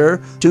make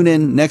sure tune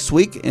in next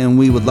week, and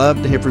we would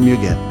love to hear from you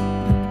again.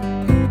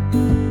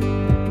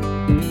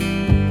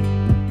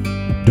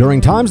 During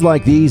times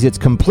like these, it's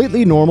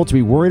completely normal to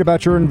be worried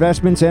about your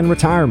investments and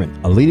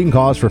retirement. A leading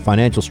cause for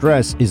financial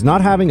stress is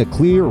not having a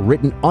clear,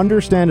 written,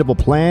 understandable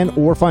plan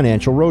or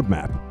financial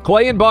roadmap.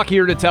 Clay and Buck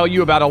here to tell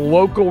you about a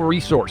local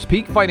resource,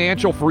 Peak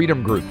Financial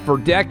Freedom Group. For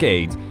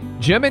decades,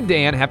 Jim and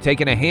Dan have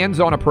taken a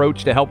hands-on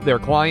approach to help their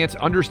clients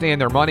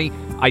understand their money,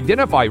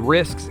 identify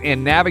risks,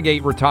 and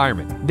navigate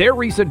retirement. Their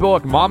recent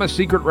book, Mama's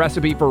Secret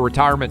Recipe for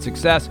Retirement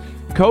Success,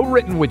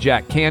 co-written with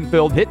Jack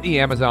Canfield, hit the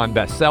Amazon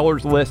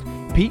bestsellers list.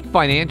 Peak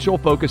Financial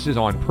focuses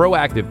on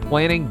proactive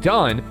planning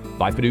done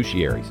by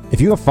fiduciaries.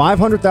 If you have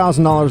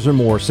 $500,000 or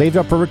more saved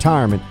up for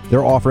retirement,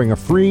 they're offering a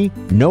free,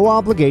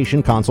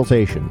 no-obligation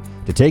consultation.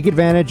 To take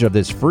advantage of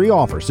this free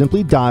offer,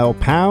 simply dial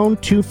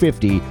pound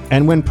 250,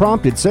 and when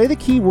prompted, say the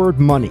keyword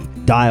money.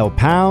 Dial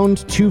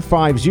pound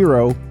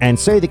 250 and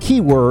say the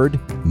keyword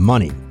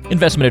money.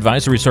 Investment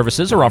advisory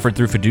services are offered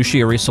through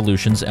Fiduciary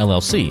Solutions,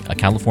 LLC, a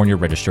California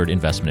registered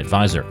investment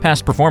advisor.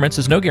 Past performance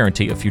is no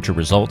guarantee of future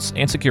results,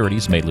 and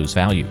securities may lose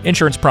value.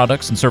 Insurance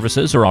products and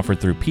services are offered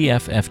through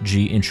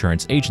PFFG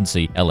Insurance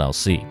Agency,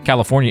 LLC.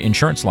 California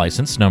Insurance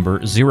License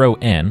Number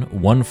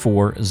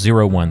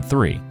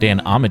 0N14013. Dan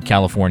Ahmed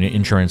California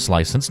Insurance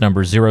License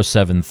Number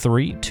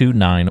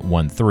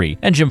 0732913.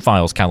 And Jim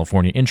Files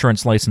California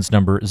Insurance License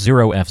Number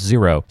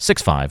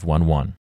 0F06511.